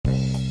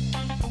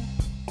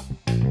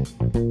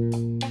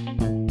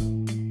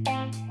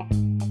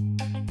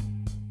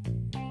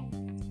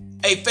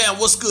Hey fam,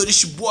 what's good?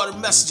 It's your boy, The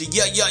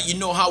Messenger. Yeah, you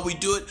know how we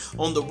do it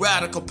on the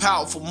Radical,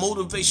 Powerful,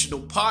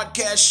 Motivational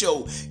Podcast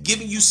Show,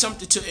 giving you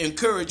something to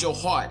encourage your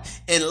heart,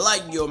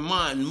 enlighten your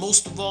mind,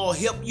 most of all,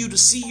 help you to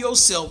see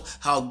yourself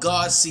how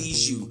God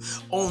sees you.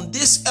 On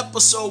this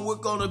episode, we're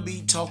going to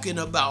be talking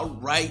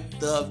about Write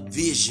the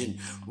Vision.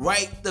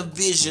 Write the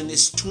Vision.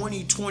 It's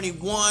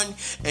 2021,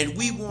 and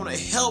we want to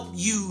help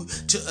you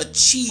to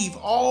achieve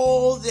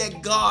all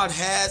that God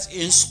has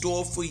in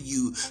store for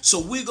you. So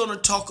we're going to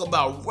talk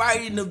about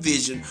writing the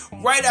vision.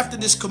 Right after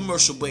this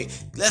commercial break,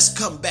 let's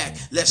come back.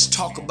 Let's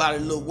talk about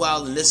it a little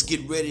while and let's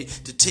get ready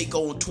to take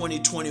on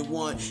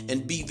 2021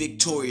 and be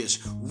victorious.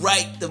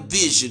 Write the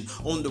Vision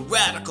on the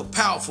Radical,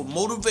 Powerful,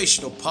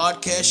 Motivational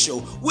Podcast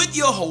Show with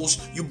your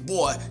host, your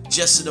boy,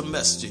 Jesse the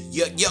Messenger.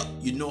 Yeah,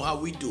 you know how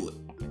we do it.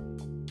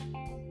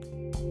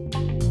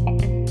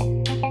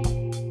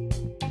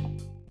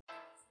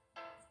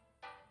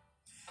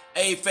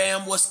 Hey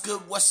fam, what's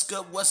good?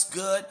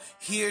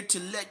 Here to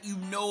let you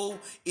know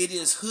it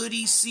is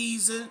hoodie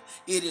season.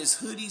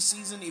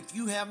 If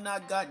you have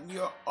not gotten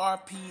your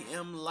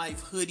RPM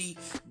Life hoodie,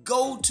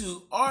 go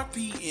to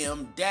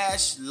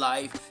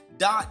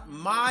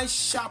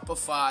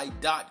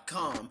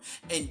rpm-life.myshopify.com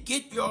and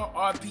get your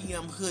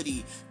RPM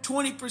hoodie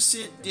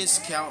 20%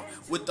 discount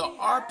with the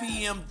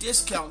RPM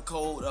discount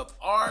code of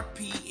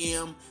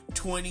RPM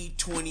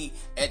 2020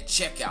 at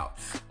checkout.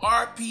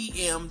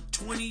 RPM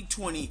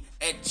 2020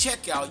 at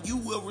checkout, you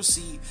will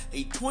receive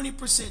a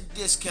 20%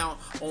 discount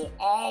on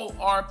all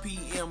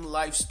RPM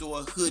Life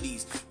Store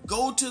hoodies.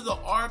 Go to the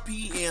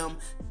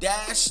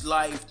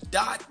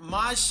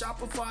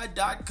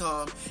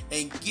rpm-life.myshopify.com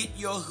and get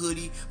your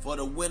hoodie for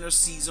the winter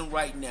season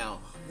right now.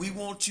 We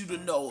want you to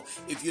know,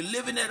 if you're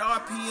living that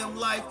RPM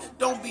life,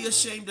 don't be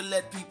ashamed to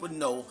let people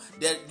know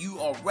that you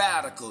are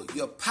radical,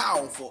 you're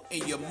powerful,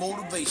 and you're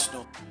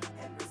motivational.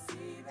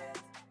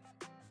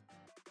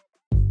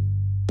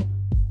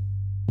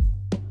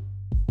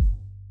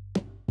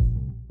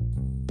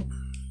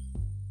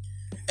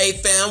 Hey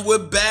fam, we're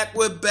back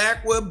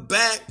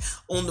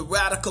on the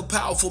Radical,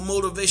 Powerful,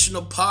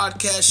 Motivational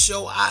Podcast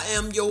Show. I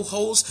am your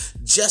host,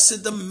 Jesse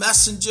the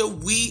Messenger.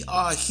 We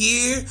are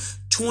here,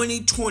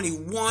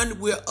 2021.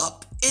 We're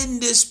up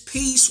in this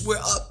piece. We're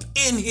up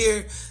in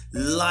here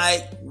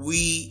like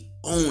we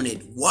own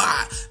it.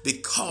 Why?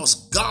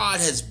 Because God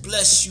has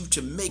blessed you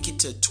to make it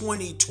to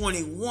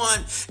 2021,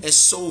 and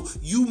so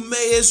you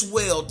may as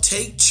well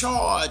take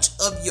charge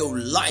of your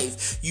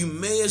life. You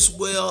may as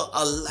well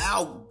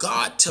allow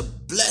God to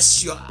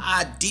bless your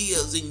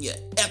ideas and your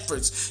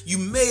efforts. You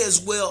may as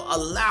well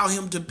allow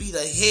him to be the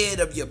head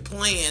of your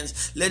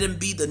plans. Let him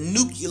be the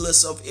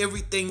nucleus of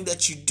everything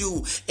that you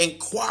do.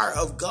 Inquire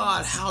of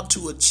God how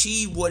to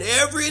achieve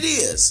whatever it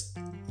is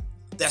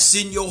that's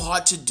in your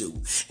heart to do.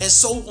 And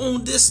so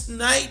on this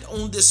night,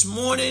 on this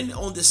morning,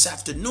 on this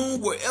afternoon,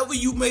 wherever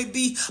you may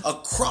be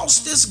across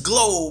this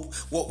globe,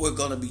 what we're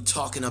going to be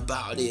talking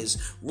about is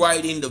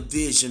writing the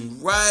vision.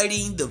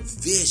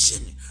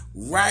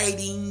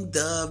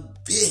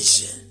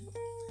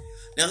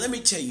 Now, let me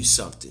tell you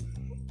something.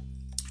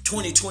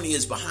 2020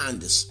 is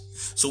behind us.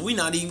 So we're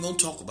not even going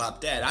to talk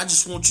about that. I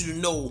just want you to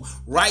know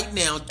right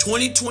now,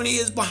 2020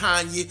 is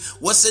behind you.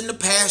 What's in the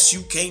past,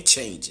 you can't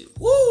change it.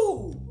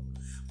 Woo!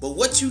 But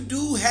what you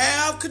do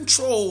have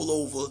control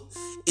over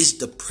is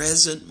the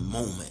present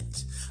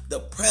moment. The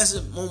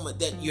present moment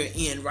that you're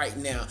in right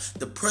now.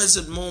 The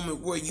present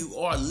moment where you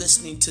are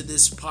listening to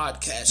this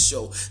podcast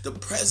show. The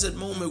present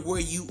moment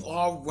where you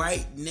are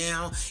right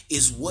now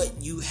is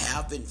what you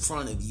have in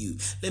front of you.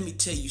 Let me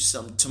tell you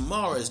something.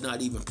 Tomorrow is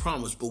not even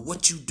promised, but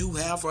what you do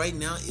have right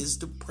now is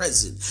the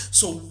present.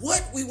 So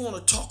what we want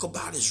to talk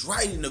about is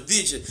writing a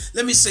vision.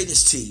 Let me say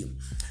this to you.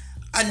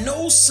 I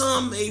know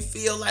some may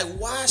feel like,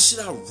 why should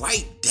I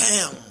write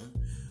down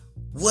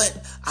what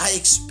I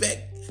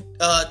expect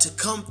to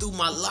come through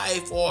my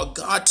life or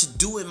God to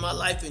do in my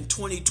life in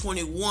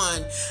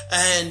 2021?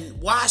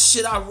 And why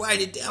should I write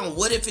it down?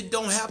 What if it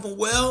don't happen?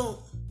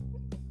 Well,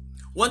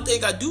 one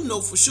thing I do know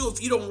for sure, if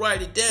you don't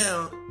write it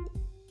down,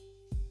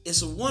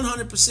 it's a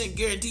 100%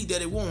 guarantee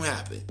that it won't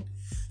happen.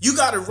 You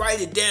got to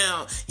write it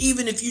down,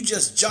 even if you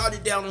just jot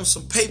it down on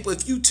some paper.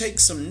 If you take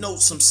some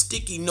notes, some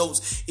sticky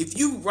notes, if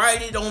you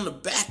write it on the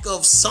back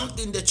of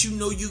something that you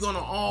know you're going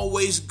to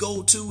always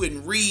go to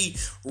and read,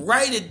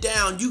 write it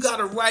down. You got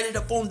to write it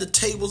up on the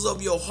tables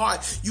of your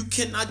heart. You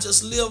cannot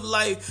just live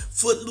life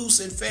footloose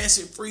and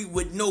fancy free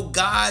with no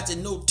guides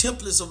and no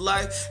templates of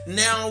life.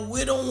 Now,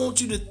 we don't want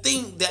you to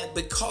think that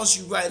because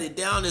you write it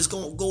down, it's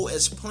going to go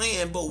as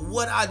planned. But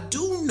what I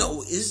do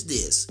know is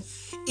this.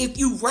 If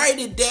you write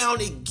it down,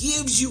 it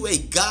gives you a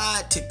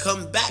guide to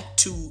come back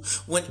to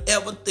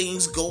whenever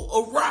things go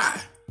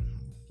awry.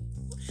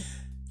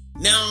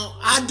 Now,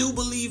 I do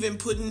believe in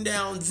putting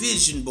down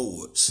vision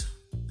boards.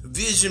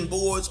 Vision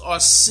boards are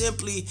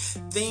simply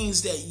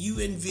things that you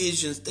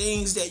envision,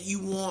 things that you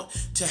want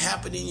to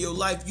happen in your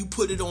life. You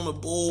put it on a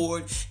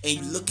board and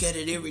you look at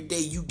it every day.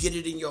 You get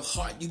it in your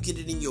heart, you get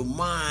it in your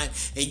mind,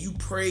 and you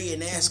pray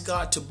and ask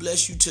God to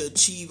bless you to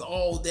achieve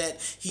all that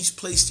He's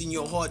placed in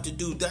your heart to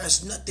do.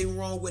 There's nothing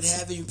wrong with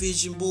having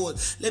vision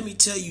boards. Let me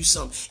tell you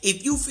something.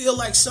 If you feel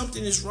like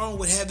something is wrong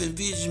with having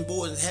vision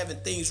boards and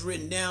having things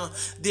written down,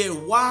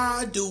 then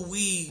why do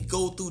we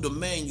go through the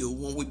manual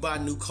when we buy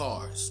new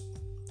cars?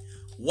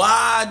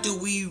 Why do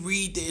we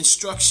read the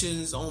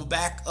instructions on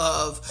back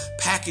of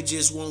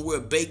packages when we're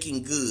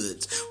baking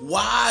goods?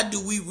 Why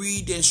do we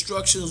read the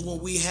instructions when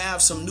we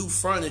have some new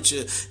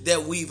furniture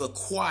that we've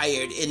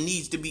acquired and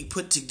needs to be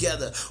put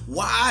together?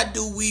 Why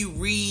do we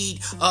read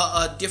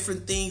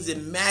different things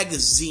in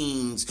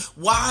magazines?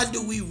 Why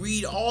do we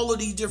read all of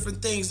these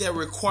different things that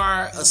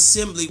require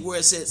assembly, where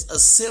it says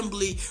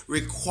assembly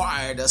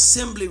required,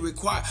 assembly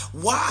required?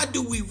 Why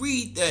do we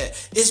read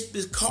that? It's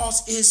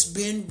because it's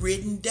been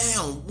written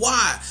down.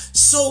 Why?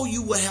 So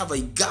you will have a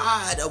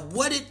guide of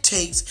what it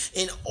takes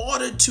in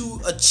order to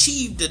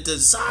achieve the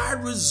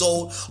desired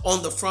result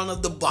on the front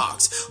of the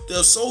box,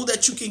 so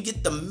that you can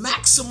get the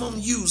maximum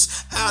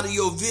use out of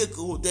your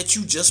vehicle that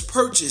you just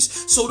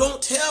purchased. So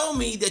don't tell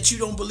me that you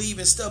don't believe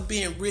in stuff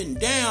being written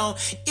down.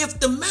 If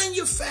the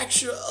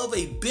manufacturer of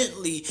a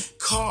Bentley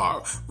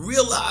car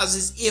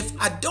realizes if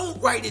I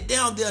don't write it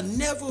down, they'll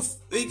never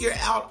figure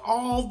out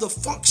all the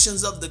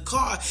functions of the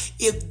car.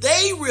 If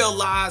they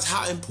realize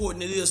how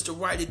important it is to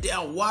write it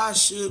down, why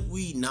should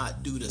we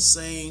not do the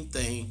same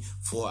thing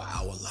for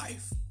our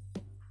life?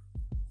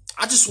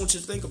 I just want you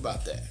to think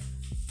about that.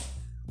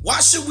 Why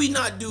should we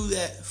not do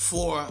that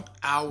for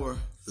our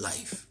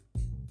life?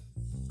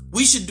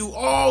 We should do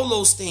all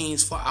those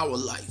things for our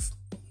life.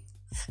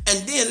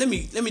 And then let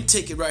me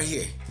take it right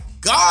here.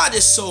 God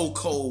is so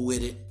cold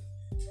with it.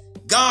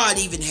 God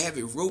even have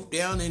it wrote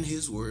down in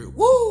His word.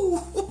 Woo!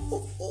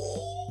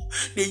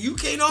 Now you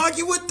can't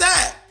argue with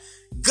that.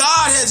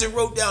 God has it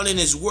wrote down in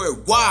His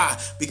word. Why?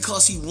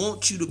 Because He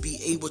wants you to be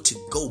able to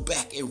go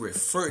back and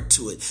refer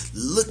to it.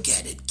 Look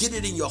at it. Get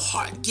it in your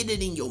heart. Get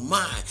it in your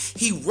mind.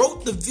 He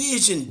wrote the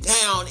vision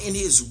down in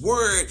His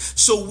word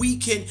so we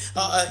can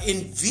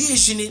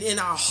envision it in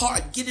our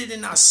heart. Get it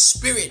in our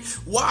spirit.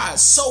 Why?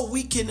 So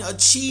we can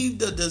achieve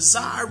the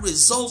desired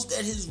results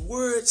that His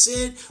word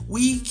said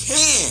we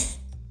can.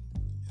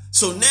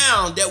 So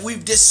now that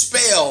we've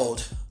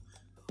dispelled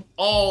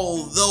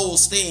all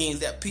those things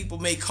that people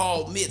may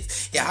call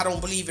myths. Yeah, I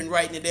don't believe in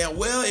writing it down.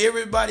 Well,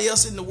 everybody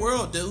else in the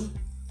world do.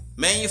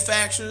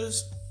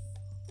 Manufacturers,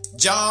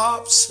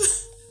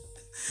 jobs,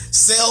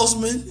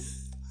 salesmen,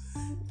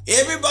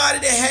 everybody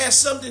that has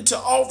something to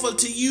offer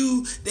to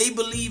you, they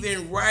believe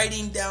in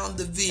writing down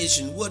the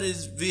vision. What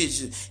is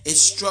vision?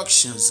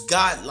 Instructions,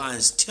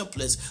 guidelines,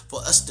 templates for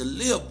us to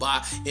live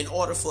by in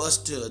order for us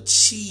to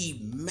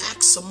achieve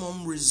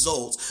maximum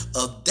results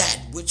of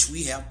that which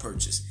we have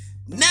purchased.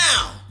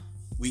 Now,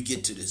 we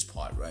get to this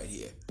part right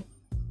here.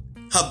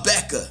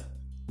 Habakkuk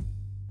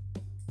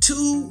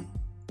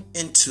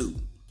 2:2.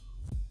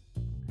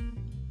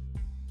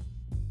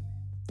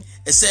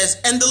 It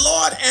says, and the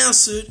Lord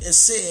answered and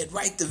said,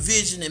 write the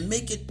vision and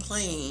make it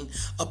plain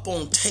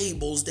upon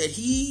tables, that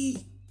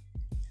he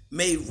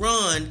may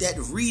run that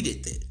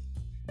readeth it.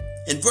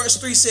 And verse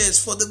 3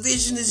 says, for the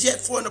vision is yet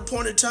for an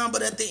appointed time,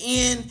 but at the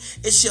end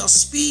it shall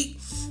speak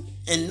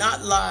and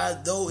not lie.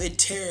 Though it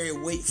tarry,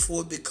 wait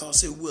for it,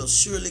 because it will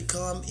surely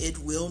come. It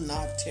will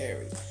not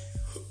tarry.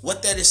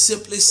 What that is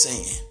simply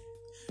saying,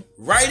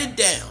 write it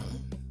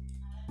down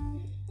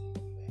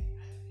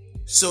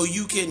so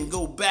you can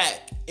go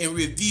back and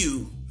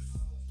review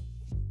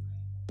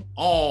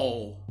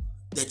all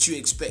that you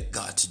expect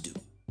God to do.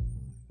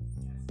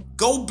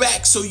 Go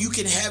back so you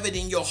can have it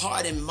in your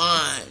heart and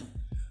mind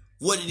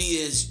what it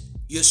is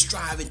you're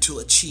striving to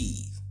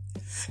achieve.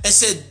 And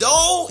said,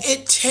 though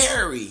it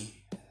tarry,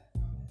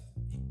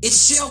 it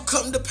shall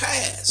come to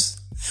pass.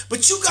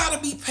 But you got to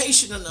be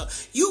patient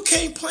enough. You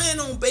can't plan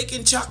on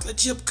baking chocolate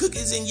chip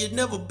cookies and you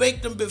never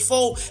baked them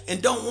before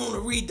and don't want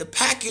to read the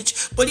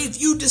package. But if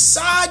you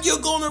decide you're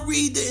going to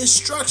read the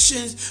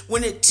instructions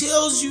when it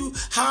tells you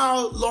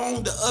how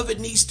long the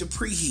oven needs to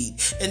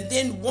preheat, and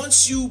then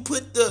once you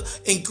put the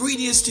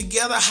ingredients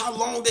together, how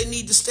long they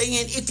need to stay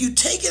in, if you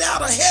take it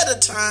out ahead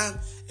of time,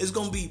 it's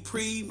going to be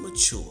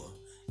premature.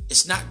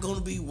 It's not going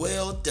to be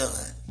well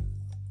done.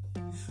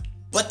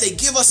 But they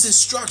give us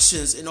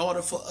instructions in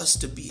order for us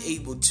to be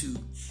able to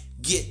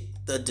get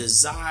the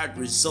desired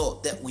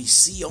result that we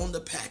see on the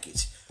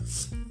package.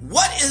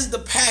 What is the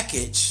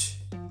package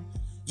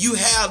you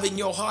have in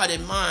your heart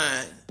and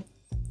mind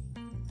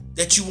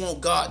that you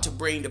want God to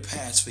bring to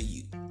pass for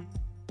you?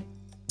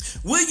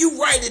 Will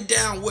you write it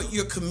down what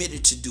you're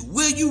committed to do?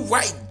 Will you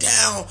write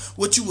down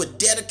what you would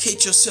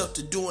dedicate yourself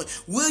to doing?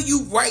 Will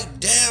you write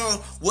down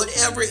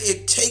whatever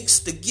it takes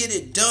to get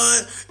it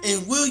done?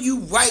 And will you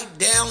write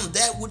down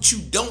that which you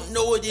don't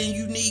know it and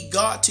you need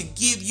God to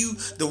give you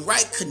the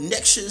right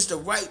connections, the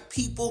right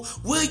people?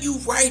 Will you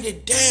write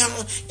it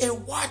down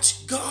and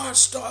watch God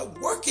start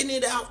working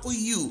it out for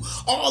you?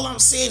 All I'm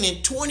saying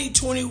in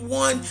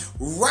 2021,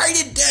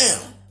 write it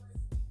down.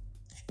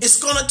 It's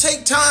going to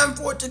take time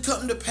for it to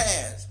come to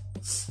pass.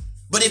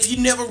 But if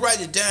you never write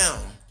it down,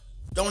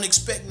 don't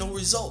expect no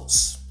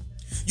results.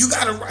 You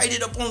got to write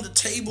it up on the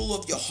table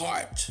of your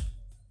heart.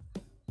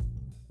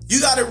 You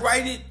got to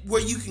write it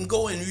where you can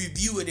go and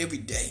review it every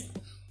day.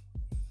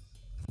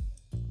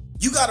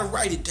 You got to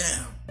write it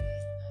down.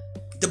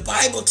 The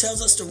Bible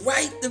tells us to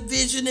write the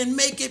vision and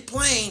make it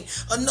plain.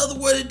 Another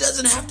word, it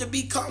doesn't have to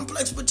be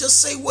complex, but just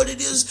say what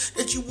it is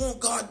that you want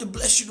God to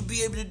bless you to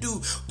be able to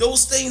do.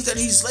 Those things that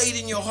he's laid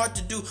in your heart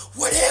to do,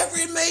 whatever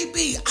it may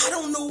be. I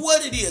don't know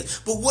what it is,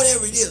 but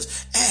whatever it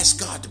is, ask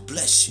God to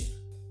bless you.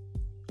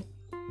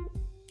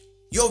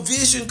 Your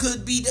vision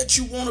could be that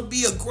you want to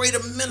be a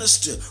greater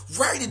minister.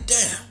 Write it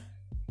down.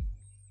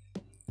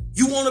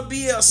 You want to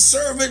be a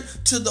servant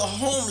to the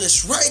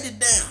homeless. Write it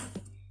down.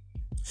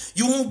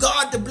 You want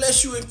God to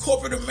bless you in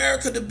corporate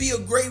America to be a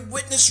great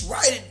witness?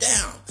 Write it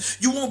down.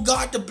 You want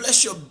God to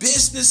bless your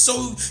business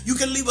so you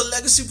can leave a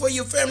legacy for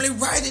your family?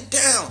 Write it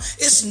down.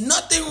 It's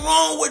nothing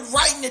wrong with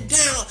writing it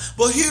down.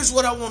 But here's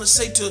what I want to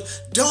say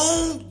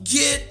don't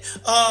get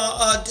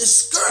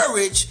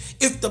discouraged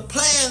if the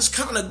plans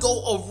kind of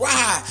go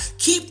awry.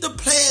 Keep the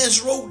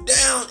plans wrote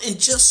down and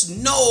just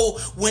know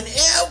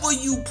whenever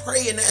you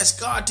pray and ask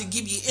God to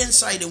give you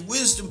insight and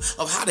wisdom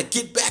of how to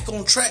get back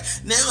on track,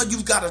 now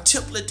you've got a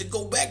template to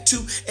go back to,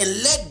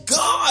 and let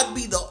God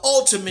be the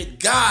ultimate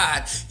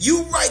guide.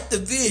 You write the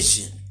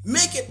vision,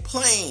 make it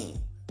plain,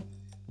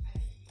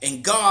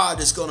 and God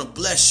is going to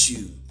bless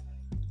you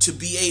to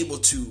be able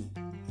to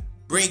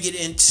bring it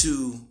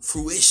into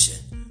fruition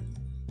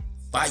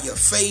by your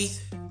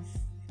faith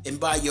and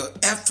by your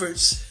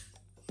efforts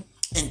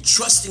and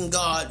trusting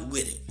God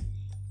with it.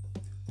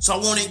 So I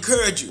want to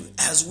encourage you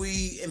as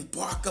we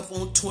embark up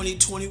on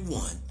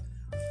 2021,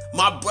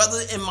 my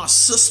brother and my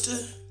sister,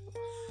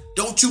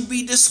 don't you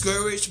be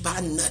discouraged by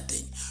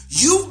nothing.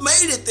 You've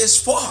made it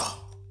this far.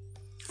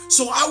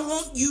 So I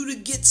want you to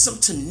get some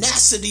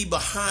tenacity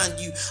behind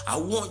you. I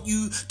want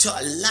you to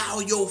allow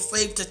your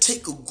faith to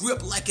take a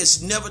grip like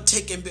it's never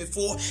taken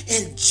before,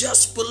 and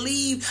just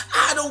believe.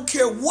 I don't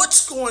care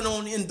what's going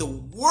on in the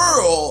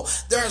world.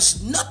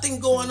 There's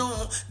nothing going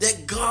on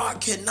that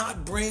God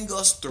cannot bring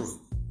us through.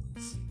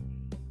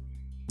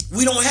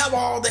 We don't have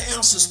all the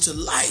answers to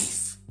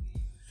life,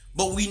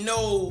 but we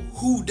know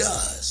who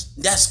does.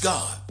 That's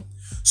God.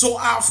 So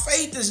our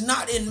faith is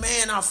not in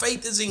man. Our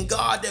faith is in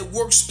God that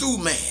works through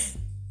man.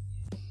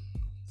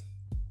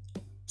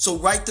 So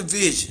write the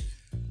vision.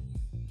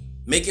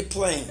 Make it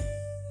plain.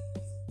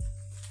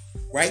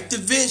 Write the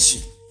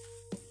vision.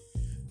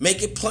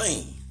 Make it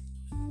plain.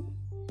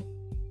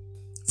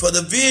 For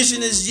the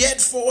vision is yet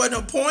for an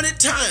appointed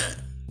time.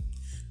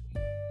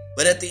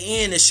 But at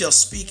the end it shall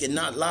speak and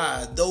not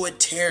lie. Though it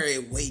tarry,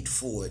 wait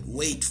for it.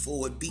 Wait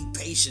for it. Be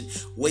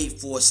patient. Wait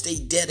for it. Stay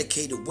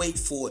dedicated. Wait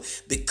for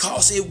it.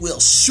 Because it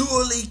will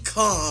surely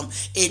come.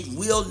 It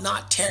will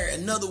not tarry.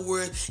 In other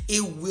words,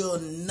 it will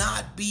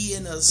not be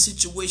in a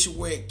situation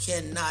where it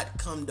cannot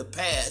come to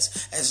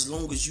pass as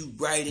long as you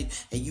write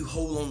it and you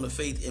hold on to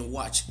faith and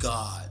watch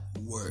God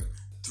work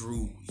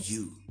through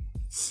you.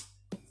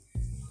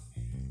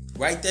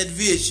 Write that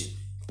vision.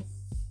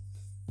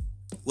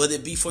 Whether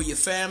it be for your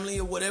family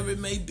or whatever it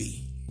may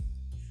be.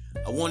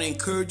 I want to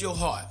encourage your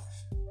heart.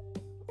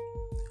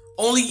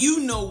 Only you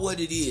know what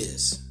it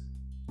is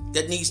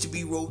that needs to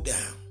be wrote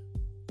down.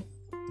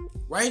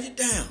 Write it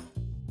down.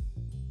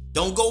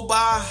 Don't go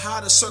by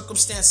how the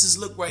circumstances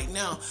look right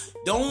now.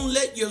 Don't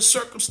let your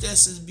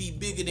circumstances be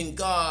bigger than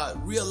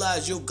God.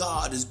 Realize your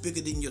God is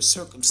bigger than your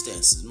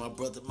circumstances, my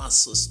brother, my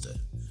sister.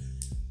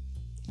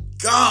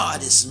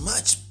 God is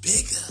much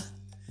bigger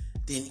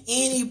than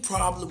any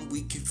problem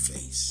we can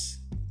face.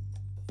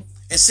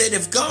 And said,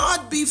 if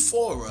God be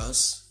for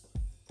us,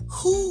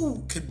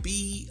 who could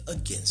be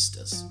against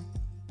us?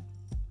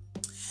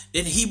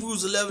 Then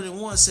Hebrews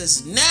 11:1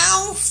 says,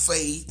 now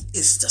faith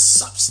is the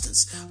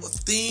substance of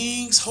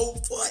things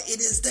hoped for. It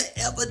is the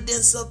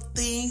evidence of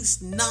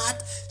things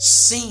not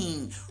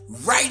seen.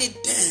 Write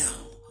it down.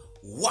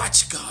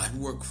 Watch God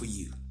work for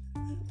you.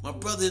 My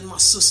brother and my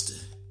sister,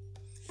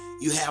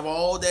 you have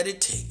all that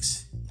it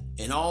takes.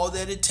 And all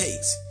that it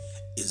takes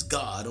is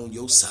God on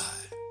your side.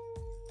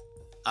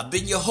 I've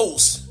been your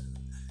host,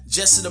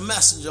 Jesse the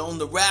Messenger, on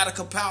the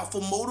Radical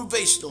Powerful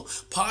Motivational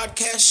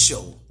Podcast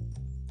Show,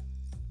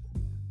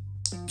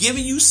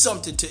 giving you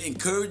something to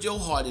encourage your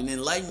heart and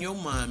enlighten your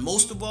mind.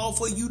 Most of all,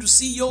 for you to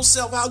see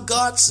yourself how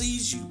God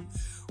sees you.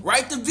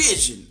 Write the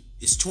vision.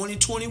 It's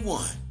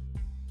 2021.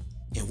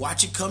 And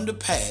watch it come to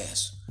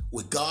pass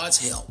with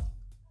God's help.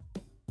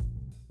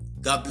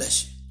 God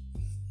bless you.